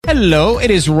Hello, it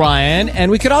is Ryan,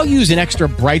 and we could all use an extra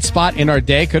bright spot in our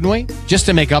day, couldn't we? Just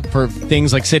to make up for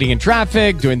things like sitting in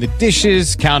traffic, doing the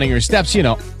dishes, counting your steps,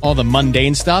 all the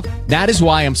mundane stuff. That is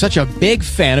why I'm such a big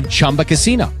fan of Chumba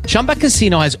Casino. Chumba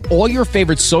Casino has all your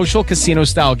favorite social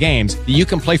casino-style games that you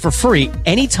can play for free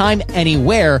anytime,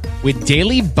 anywhere with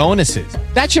daily bonuses.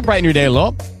 That should brighten your day a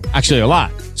little. Actually, a lot.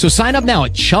 So sign up now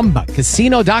at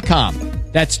ChumbaCasino.com.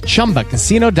 That's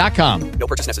ChumbaCasino.com. No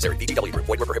purchase necessary. VGW Group.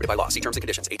 Void where prohibited by law. See terms and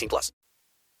conditions. 18+.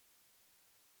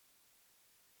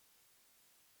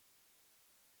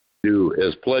 Do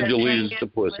is pledge allegiance to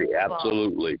pussy.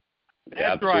 Absolutely.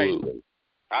 That's Absolutely. right.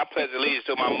 I pledge allegiance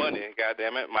to my money. God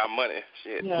damn it, my money.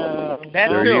 Shit.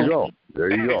 That's You go.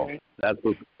 There you go. That's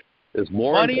what. It's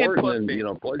more Money and important than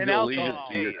pussy. pledge And allegiance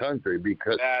alcohol. to your country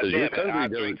because your country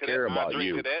doesn't care about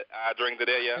you. I drink to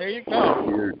that, yeah. There you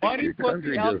go. Money, Your country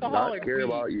pussy, does alcohol, not and care weed.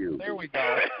 about you. There we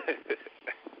go.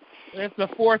 That's the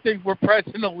four things we're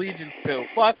pledging allegiance to.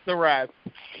 Fuck the rest.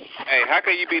 Hey, how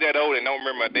can you be that old and don't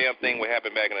remember a damn thing what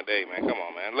happened back in the day, man? Come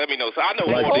on, man. Let me know. So I know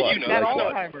Like more what? than you know. Got Like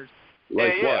what? Alzheimer's.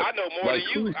 Like yeah, what? I know more Like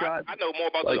than you. who shot- I know more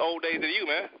about like- the old days than you,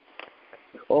 man.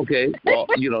 Okay, well,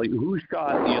 who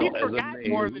shot, He as a forgot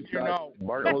name, more who than you shot know.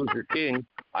 Martin Luther King?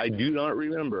 I do not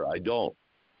remember. I don't.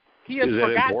 He has Is that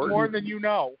forgotten important? more than you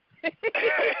know.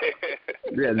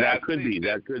 Yeah, that could be.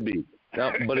 That could be.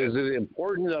 Now, but is it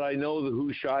important that I know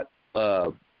who shot,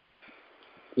 Martin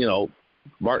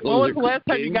When was Luther the last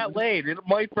time you King? got laid? It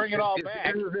might bring it all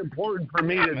back. It is important for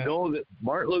me to know that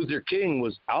Martin Luther King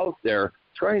was out there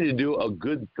trying to do a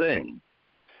good thing.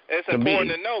 It's To important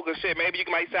me. to know because, shit, maybe you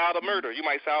might solve the murder. You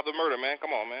might solve the murder, man.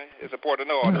 Come on, man. It's important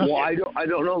to know all this Well, shit. I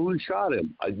don't know who shot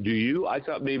him. Do you? I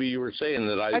thought maybe you were saying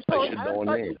that I should know a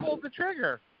thought name. you pulled the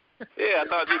trigger. Yeah, I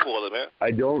thought you pulled it, man.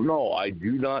 I don't know. I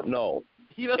do not know.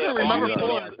 He doesn't Yeah, remember well,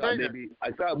 pulling the trigger.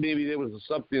 I thought maybe there was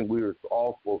something we were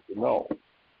all supposed to know.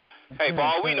 Hey, for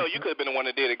all we know, you could have been the one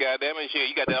that did it, goddamn it. Shit,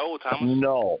 you got that old timer.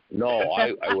 No,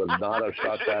 I would not have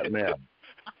shot that man.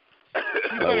 You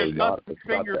I better would not touch the have shot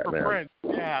finger that for man. Prince.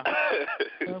 Yeah.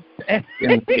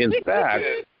 In fact,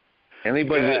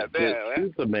 anybody God that damn,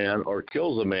 shoots a man or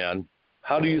kills a man,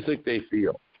 how do you think they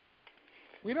feel?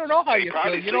 We don't know how you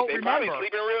feel. You don't They remember. probably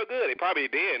sleeping real good. They probably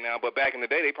dead now, but back in the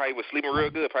day, they probably was sleeping real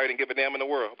good. Probably didn't give a damn in the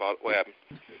world about what happened.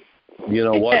 You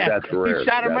know what? Yeah. That's rare. He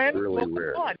shot a That's man. really Well,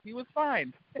 rare. what? He was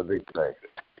fine. What they say.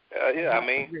 Yeah, I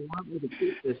mean,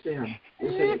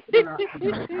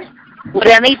 Would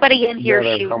anybody in here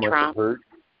Yeah, shoot how much it Trump? hurt.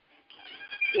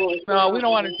 No, we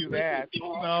don't want to do that.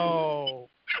 No.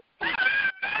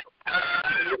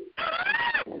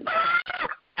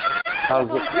 How's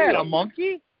What's it that, a feel?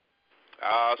 monkey?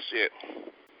 oh, shit.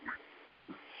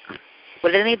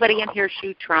 Would anybody in here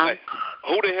shoot Trump? Hey,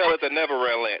 who the hell is the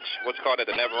Neverland Lynch? What's called it,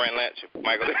 the Neverland Lynch?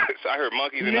 Michael, I heard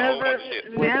monkeys and a whole bunch of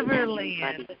shit.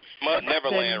 Neverland.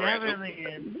 Neverland, right?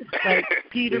 Neverland. Like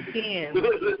Peter Pan. Oh,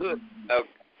 yeah, I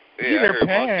Peter heard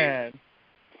monkeys. Pan.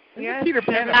 Yes, Peter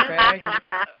Pan is bag.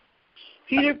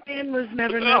 Peter Pan was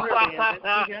never Neverland.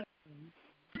 That's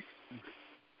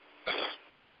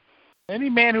Any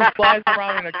man who flies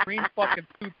around in a green fucking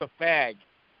suit's a fag.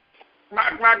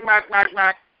 Wow.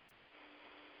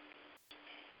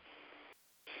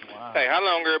 Hey, how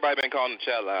long everybody been calling the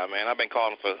chat line, man? I've been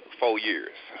calling for 4 years.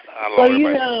 How long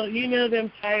well, everybody? you know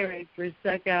them pirates were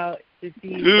stuck out to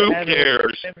sea. Who forever.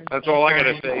 cares? That's all I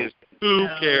gotta say is who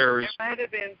cares? There might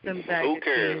have been some back Who at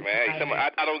cares, sea man?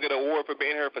 Hey, I don't get an award for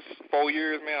being here for 4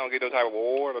 years, man. I don't get no type of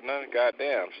award or nothing.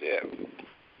 Goddamn shit.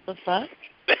 The fuck?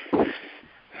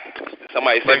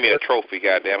 Somebody send me a trophy,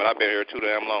 goddamn it. I've been here too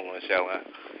damn long on the chat line.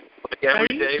 Are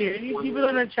you serious? You've been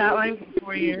on the chat line for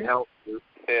 4 years?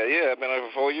 Yeah, I've been here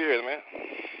for 4 years, man.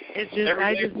 It's just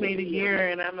I just made a year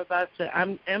and I'm about to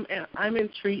I'm in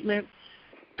treatment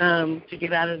to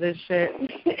get out of this shit.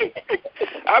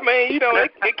 I mean,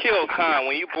 it kills time.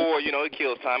 When you're bored, it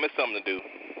kills time. It's something to do.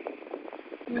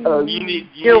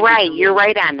 You're right. You're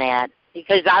right on that.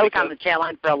 Because I was on the chat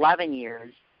line for 11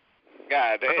 years.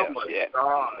 Goddamn shit.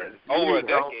 Over a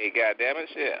decade, goddamn it,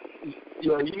 shit.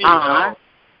 Yeah, you need Uh-huh. help.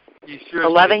 You sure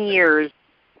 11 years.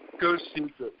 Go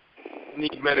seek it. You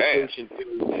need medication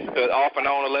too. So off and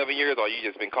on 11 years, or you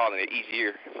just been calling it each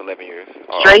year for 11 years?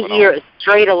 Or Straight off and on? year,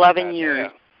 straight 11 Goddamn. years.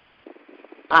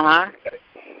 Uh-huh.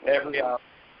 Every hour.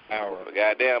 But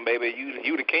goddamn, baby,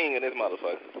 you the king of this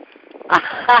motherfucker.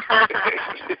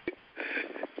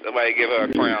 Somebody give her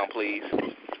a crown, please.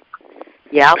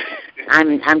 Yep.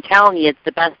 I'm telling you, it's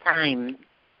the best time.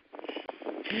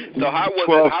 So how was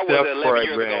 12-step it 11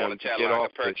 years ago on the program. chat Get line off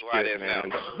compared this to how it shit, is now?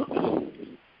 man.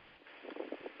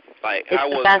 Like,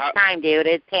 It's the best time, dude.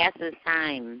 It passes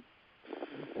time.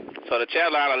 So the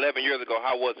chat line 11 years ago,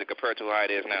 how was it compared to how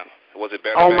it is now? Was it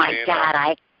better Oh back my then?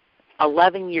 God!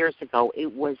 11 years ago,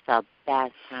 it was the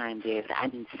best time, dude. I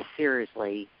mean,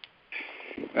 seriously.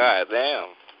 God damn.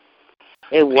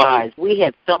 It was. We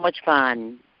had so much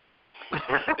fun.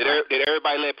 Did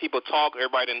everybody let people talk?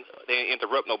 Everybody didn't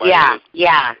interrupt nobody?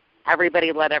 Yeah.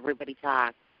 Everybody let everybody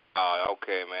talk. Oh,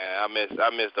 okay, man. I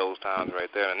miss those times right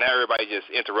there. And now everybody just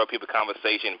interrupt people's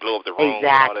conversation, blow up the room.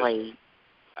 Exactly.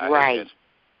 Right.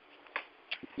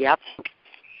 Yep.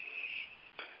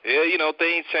 Yeah,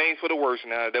 things change for the worse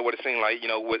now. That's what it seemed like.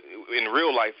 In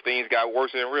real life, things got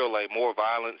worse in real life. More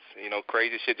violence,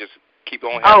 crazy shit just keep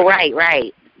on happening. Oh,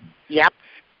 right. Yep.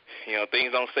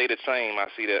 Things don't stay the same. I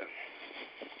see that.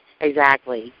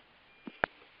 Exactly.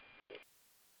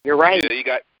 You're right. Yeah, you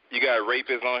got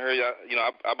rapists on here.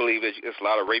 I believe it's a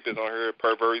lot of rapists on here,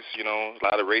 perverts, a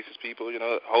lot of racist people,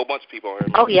 a whole bunch of people on here.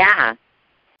 Oh, yeah.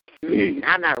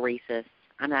 I'm not racist.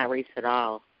 I'm not racist at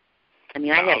all. I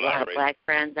mean, I had a lot of black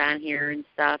friends on here and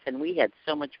stuff, and we had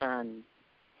so much fun.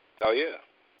 Oh, yeah.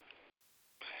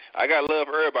 I got love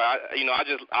for everybody.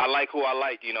 I like who I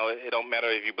like. It don't matter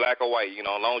if you're black or white. As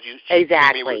long as you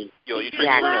exactly. treat me with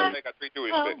respect, I treat you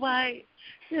with respect. White.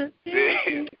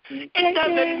 It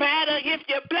doesn't matter if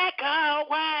you're black or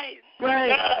white.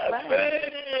 Right.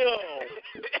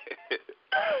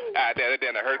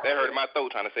 That hurt my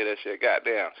throat trying to say that shit.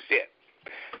 Goddamn shit.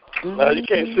 No, you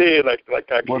can't say it like I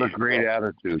can. What a great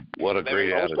attitude. What a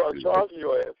great attitude. I'm start charging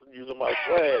your ass for using my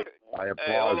swag. I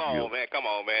applaud hold on, you. man. Come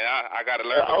on, man. I got to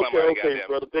learn from somebody. Okay,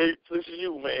 brother. Since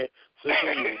you, man. Since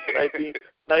you.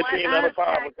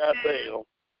 1995, goddamn.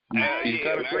 He's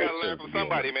got a great I got to learn from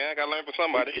somebody, man. I got to learn from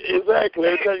somebody. Exactly.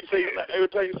 Every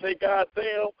time you say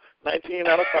goddamn, 19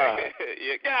 out of 5.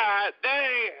 Yeah,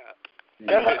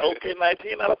 goddamn. Okay,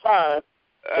 19 out of 5.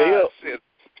 Shit.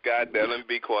 Goddamn, let me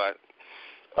be quiet.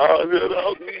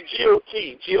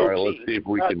 G-O-T. All right, let's see if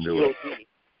we can do it.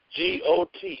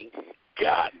 G-O-T.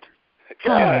 God.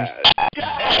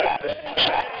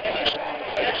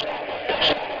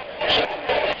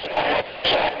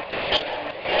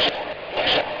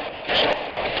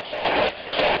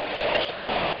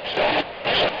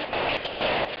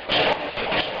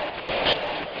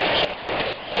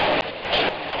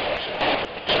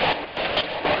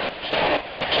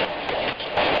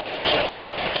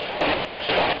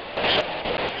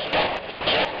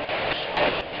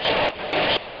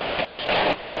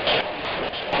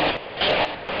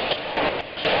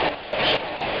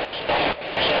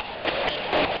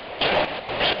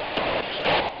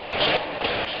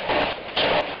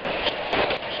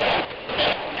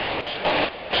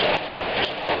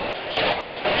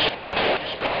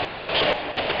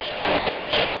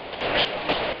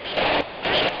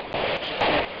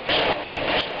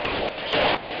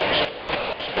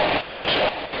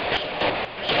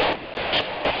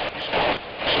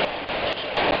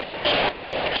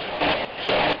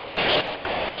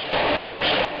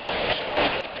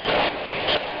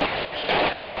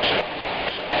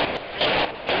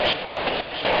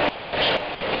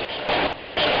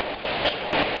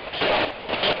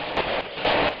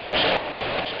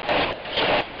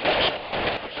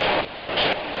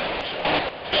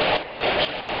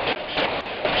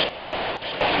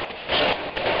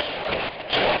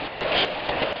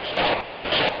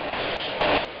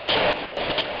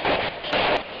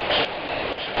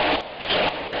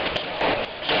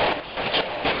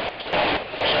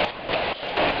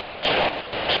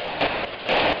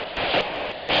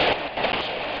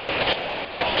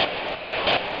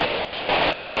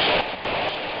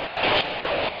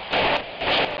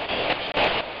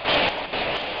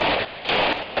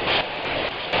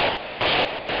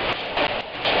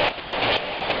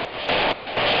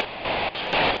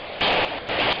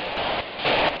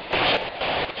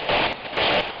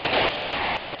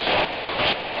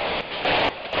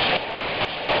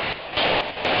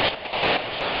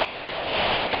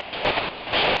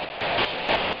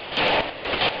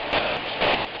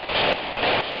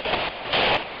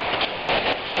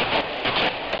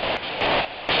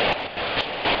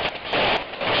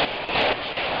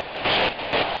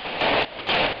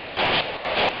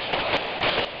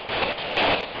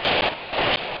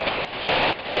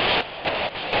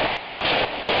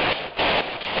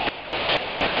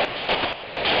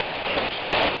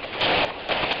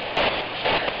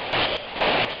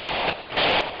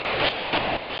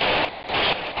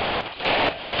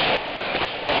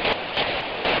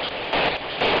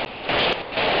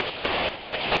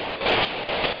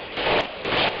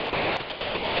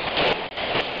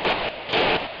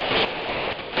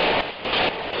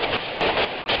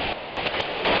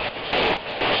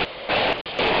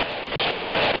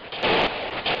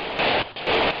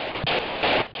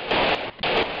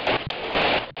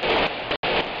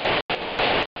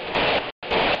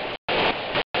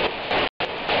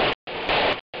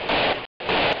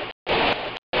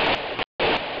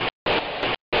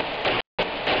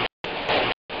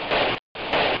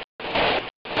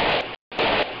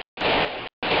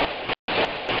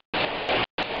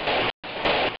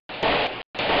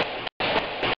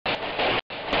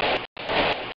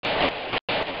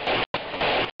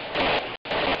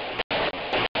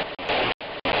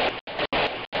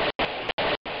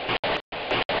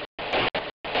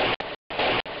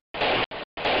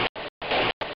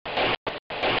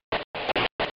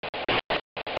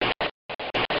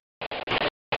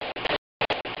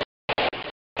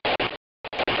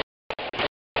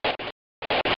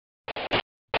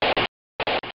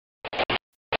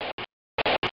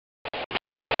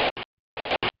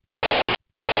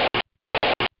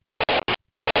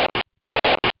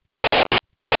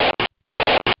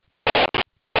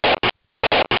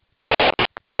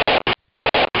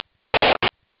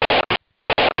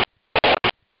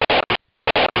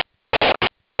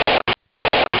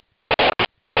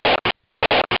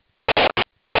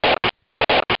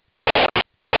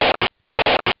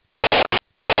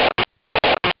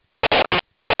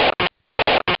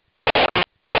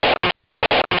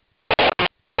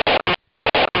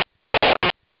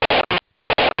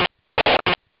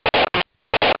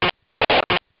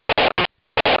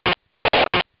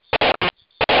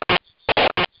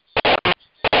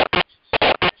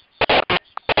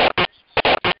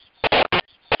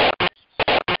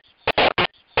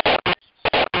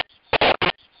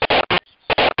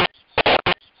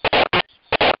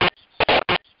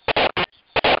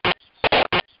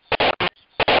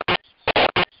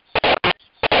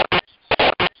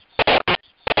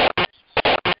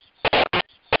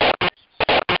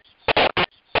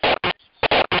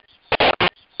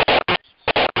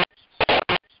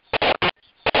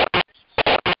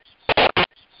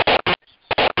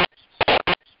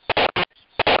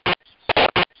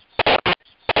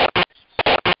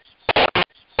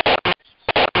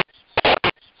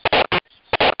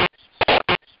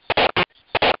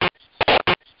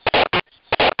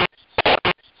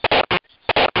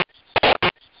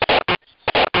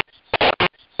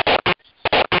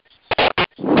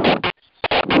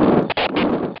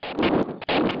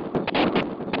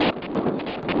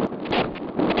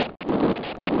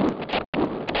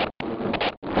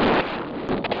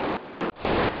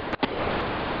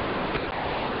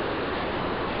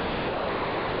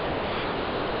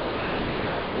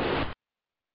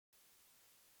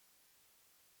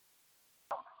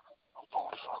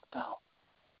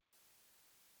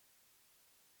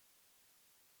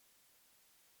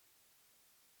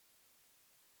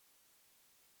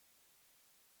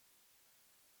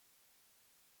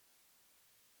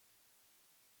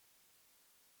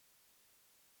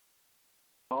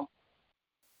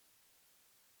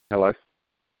 Hello.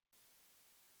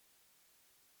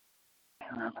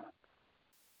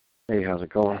 Hey, how's it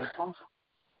going?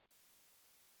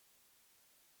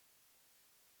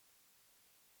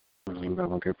 I'm going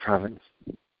to go private.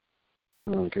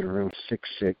 I'm going to get room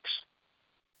 66.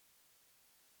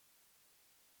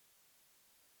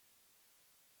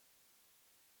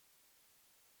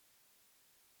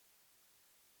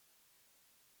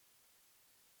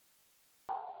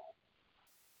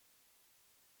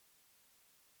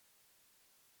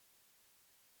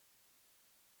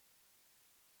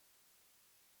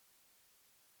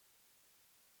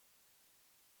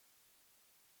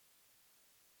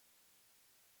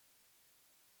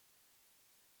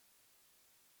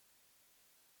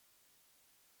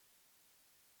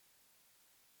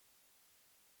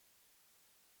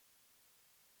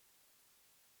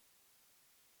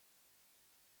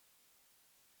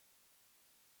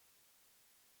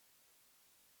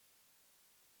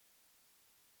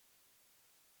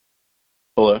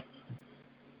 Hello.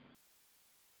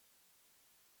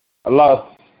 Hello.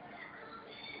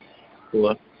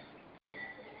 Hello.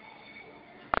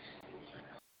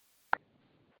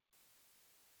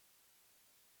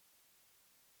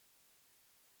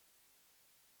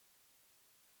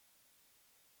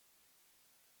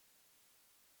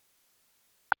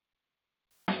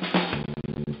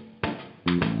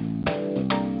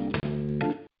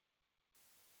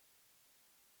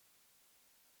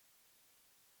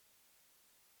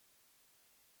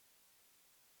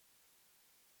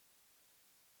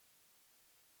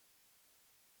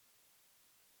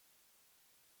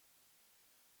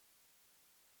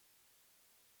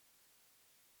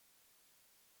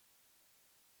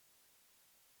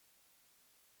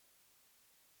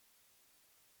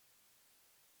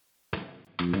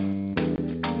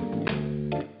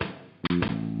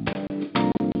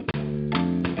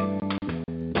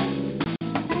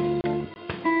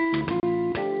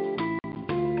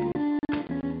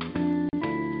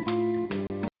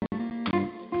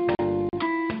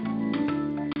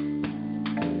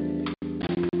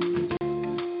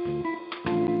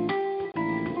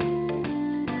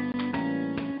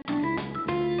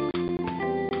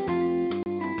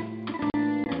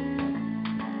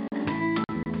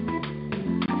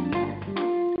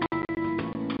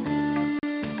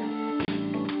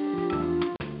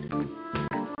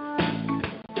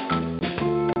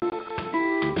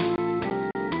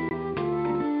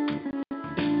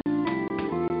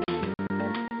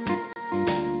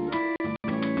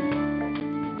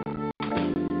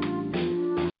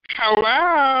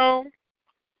 Hello.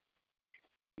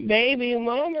 Baby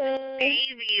mama.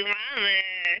 Baby mama.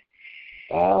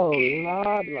 Oh,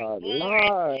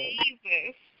 Lord.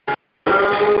 Jesus.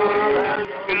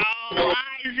 Oh,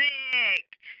 Isaac.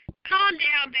 Calm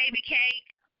down, baby cake.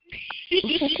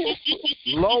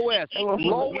 Lois,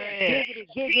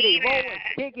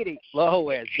 giggity,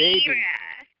 Lois, baby.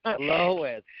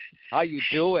 Lois, how you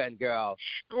doing, girl?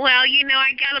 Well, you know,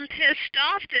 I got him pissed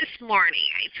off this morning.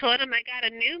 I told him I got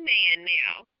a new man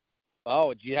now.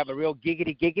 Oh, do you have a real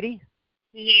giggity?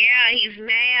 Yeah, he's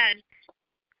mad.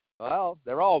 Well,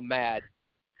 they're all mad.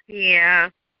 Yeah.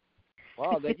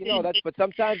 Well, but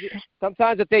sometimes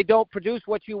if they don't produce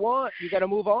what you want, you got to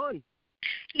move on.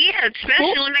 Yeah,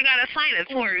 especially when I got to sign it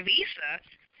for a visa.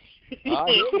 I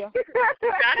hear ya.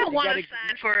 I don't want to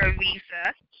sign for a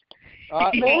visa. I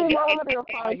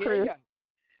hear ya.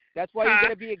 That's why you got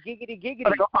to be a giggity.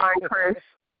 Go find Chris.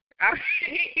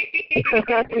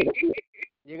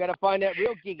 You got to find that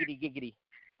real giggity.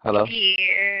 Hello?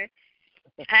 Yeah.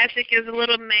 Isaac is a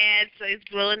little mad, so he's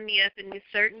blowing me up in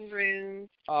certain rooms.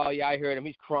 Oh, yeah, I heard him.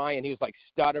 He's crying. He was, like,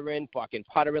 stuttering, fucking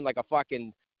puttering like a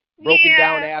fucking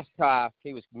broken-down ass car.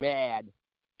 He was mad.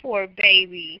 Poor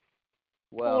baby.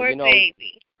 Well, Poor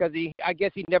baby. Because I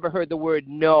guess he never heard the word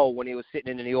no when he was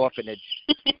sitting in the orphanage,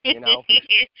 you know?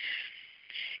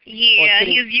 Yeah,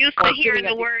 he's used to hearing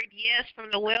the word yes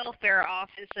from the welfare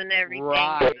office and everything.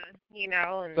 Right. You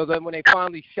know. And so then when they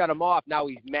finally shut him off, now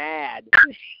he's mad.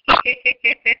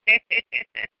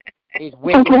 He's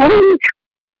wicked.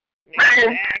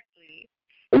 Exactly.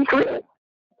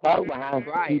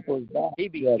 He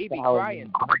be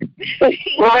crying. Let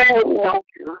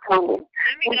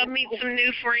me go meet some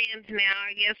new friends now.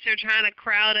 I guess they're trying to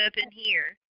crowd up in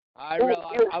here.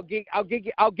 I'll gig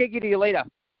you to you later.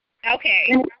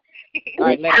 Okay. All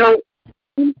right, later.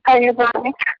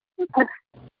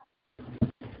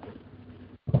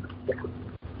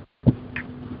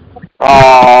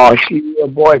 Oh, she's your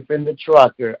boyfriend, the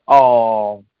trucker.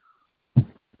 Oh.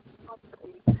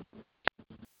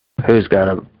 Whose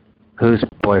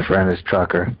boyfriend is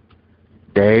trucker?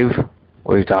 Dave?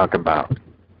 What are you talking about?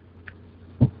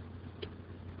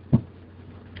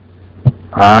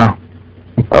 Hello?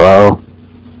 Hello?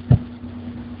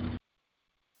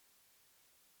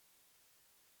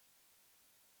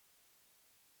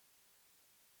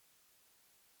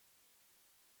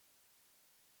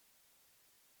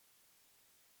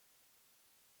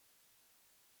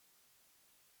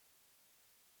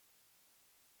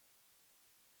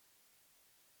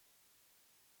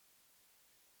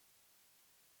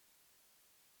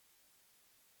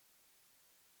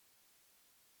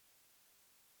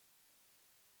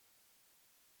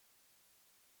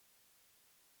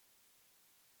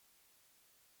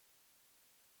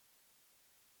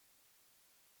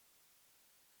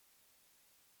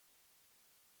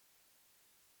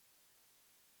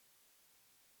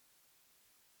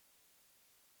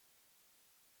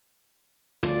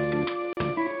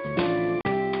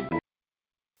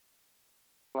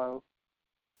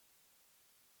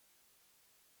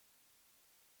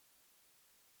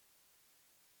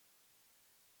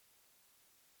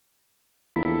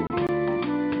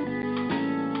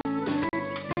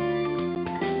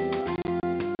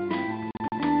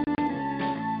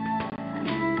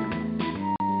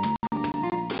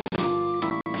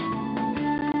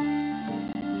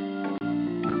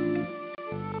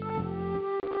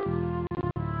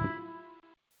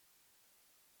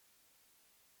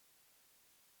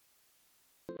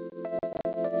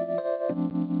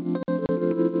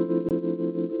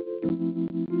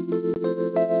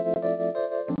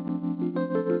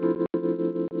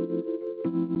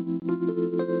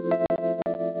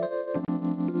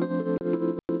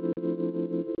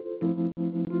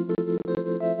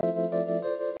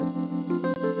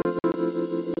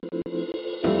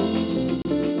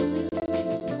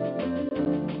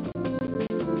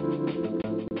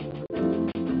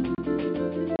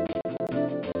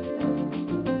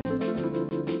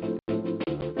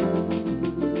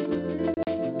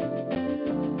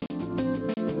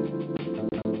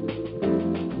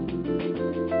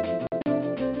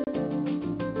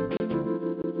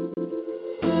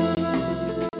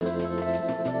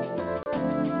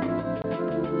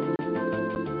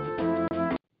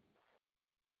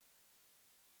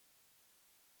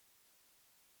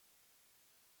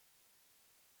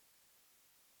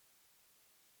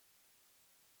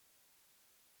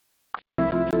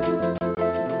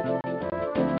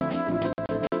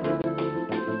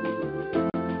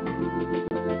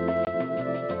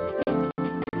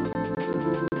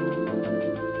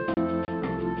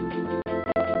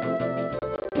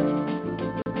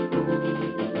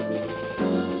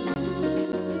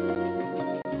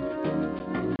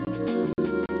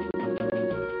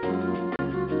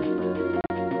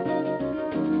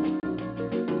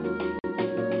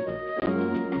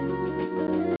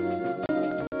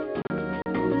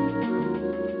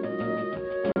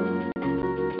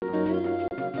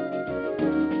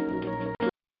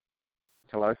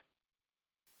 Hello?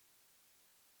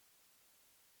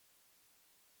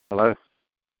 Hello?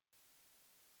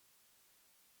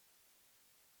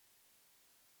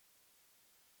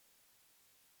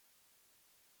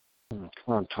 Come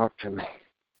on, talk to me.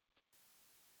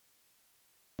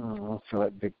 I'll feel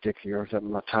that big dick of yours up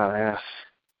my tight ass.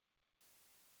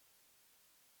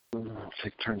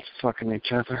 Take turns fucking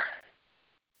each other.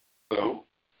 Hello?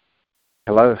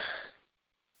 Hello?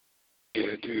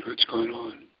 Yeah, dude, what's going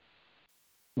on?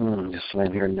 Just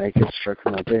laying here naked,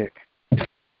 stroking my dick. What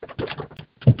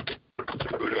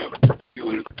up? You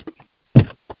want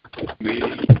to me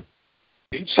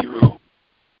 80?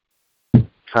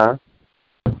 Huh?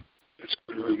 Let's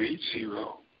go to room 80.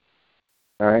 All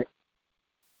right.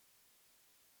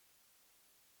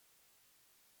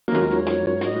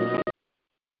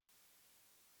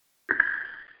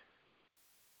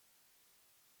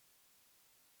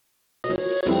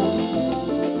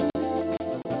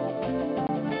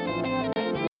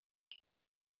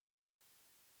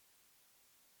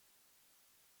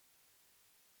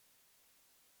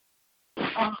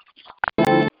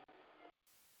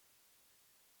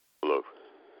 Hello.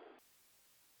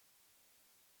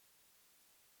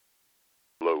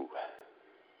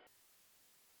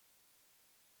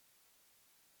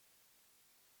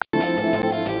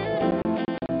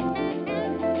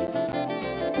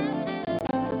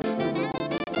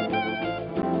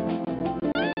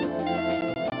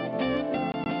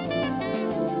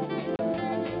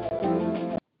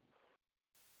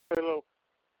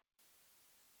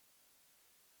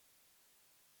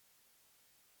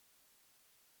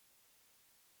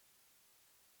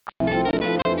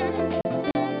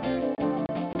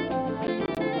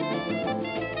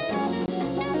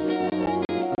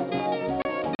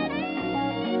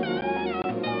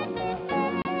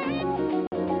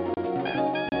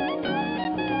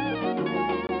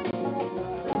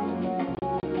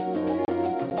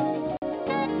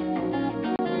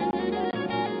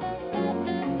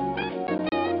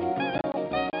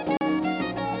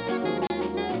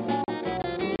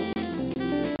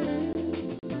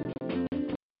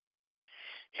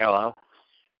 Hello?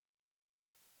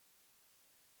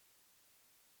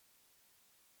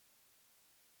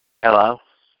 Hello?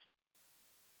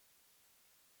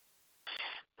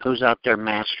 Who's out there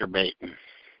masturbating?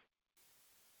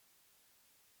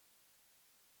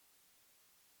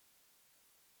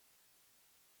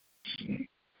 Hey,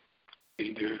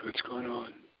 dude, what's going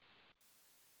on?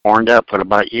 Horned up, what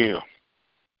about you?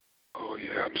 Oh,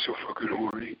 yeah, I'm so fucking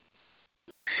horny.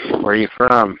 Where are you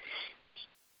from?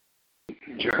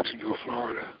 Jacksonville,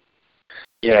 Florida.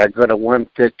 Yeah, I go to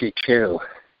 152.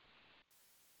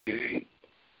 Hey.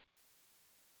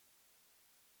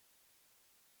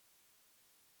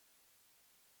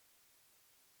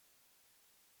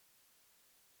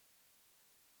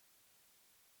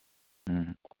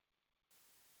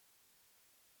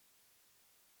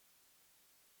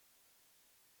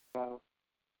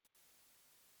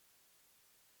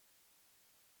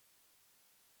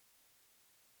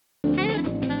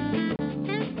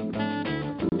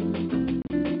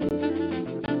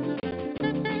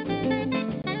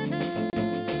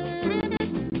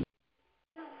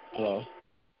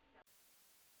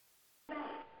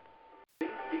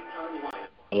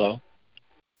 Hello? Hello?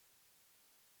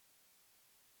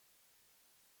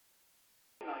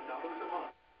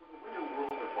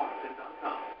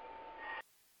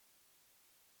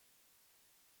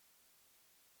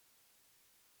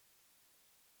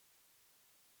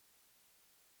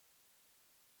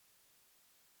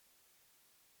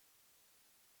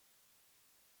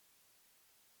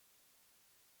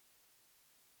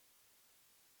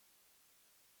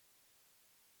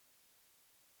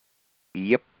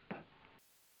 Yep.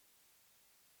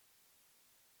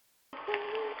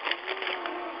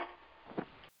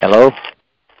 Hello?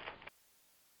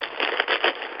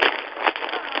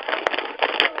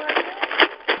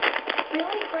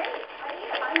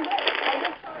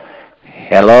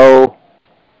 Hello?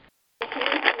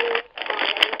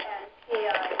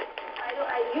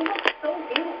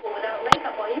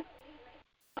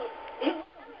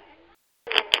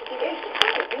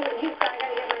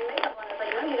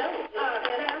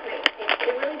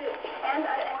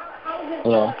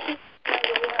 Hello?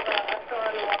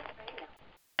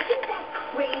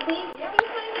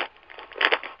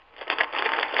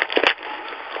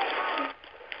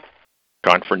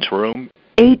 Conference room.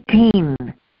 18.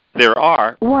 There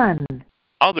are 1.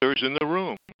 others in the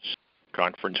rooms.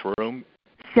 Conference room.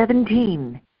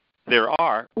 17. There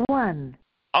are 1.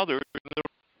 others in the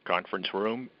conference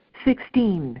room.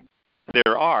 16.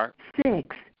 There are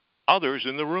 6. others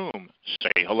in the room.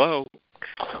 Say hello.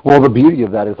 Well, the beauty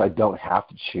of that is I don't have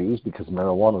to choose because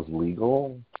marijuana is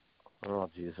legal. Oh,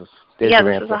 Jesus. Yeah,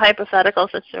 this is a hypothetical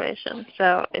situation.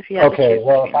 So if you had to choose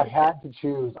well, between if I had to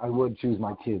choose, I would choose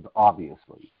my kids,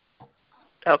 obviously.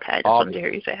 Okay, I just wanted to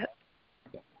hear you say it.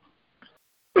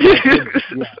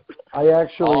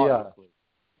 Yeah.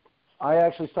 I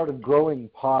actually started growing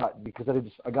pot because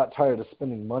I got tired of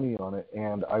spending money on it,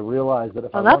 and I realized that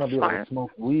if I want to be able to smoke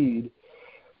weed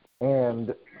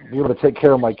and be able to take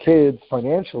care of my kids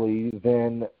financially,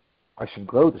 then I should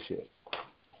grow the shit.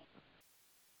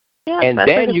 Yeah, and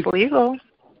then you legal.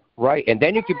 Right, and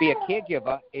then you could be a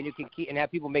caregiver, and you can keep and have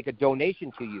people make a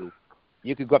donation to you.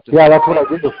 You could go up to that's what I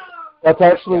do. That's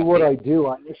actually what I do.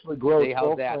 I initially grow. See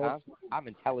how's that, huh? I'm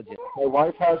intelligent. My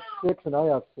wife has 6, and I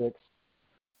have 6.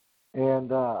 And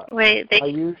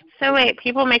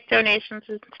people make donations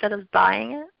instead of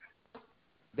buying it?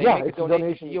 They make a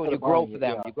donation to you, and you grow for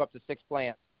them. You go up to 6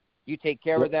 plants. You take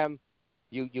care of them.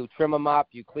 You trim them up.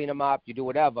 You clean them up. You do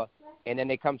whatever. And then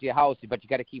they come to your house, but you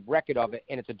got to keep record of it,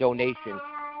 and it's a donation,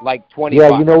 like $20.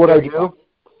 Yeah, you know what I do?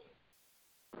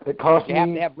 It costs You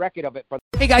have to have record of it.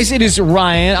 Hey guys, it is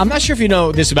Ryan. I'm not sure if you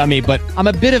know this about me, but I'm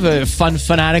a bit of a fun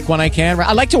fanatic when I can.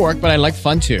 I like to work, but I like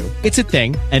fun too. It's a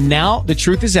thing. And now the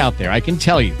truth is out there. I can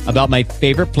tell you about my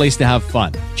favorite place to have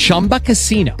fun. Chumba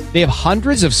Casino. They have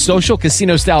hundreds of social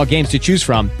casino style games to choose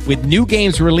from with new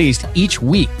games released each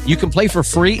week. You can play for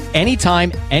free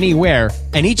anytime, anywhere.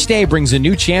 And each day brings a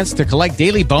new chance to collect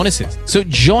daily bonuses. So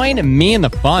join me in the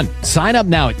fun. Sign up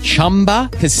now at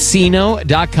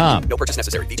ChumbaCasino.com. No purchase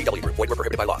necessary. VGW Group. Void where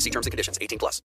prohibited by law. See terms and conditions. 18+.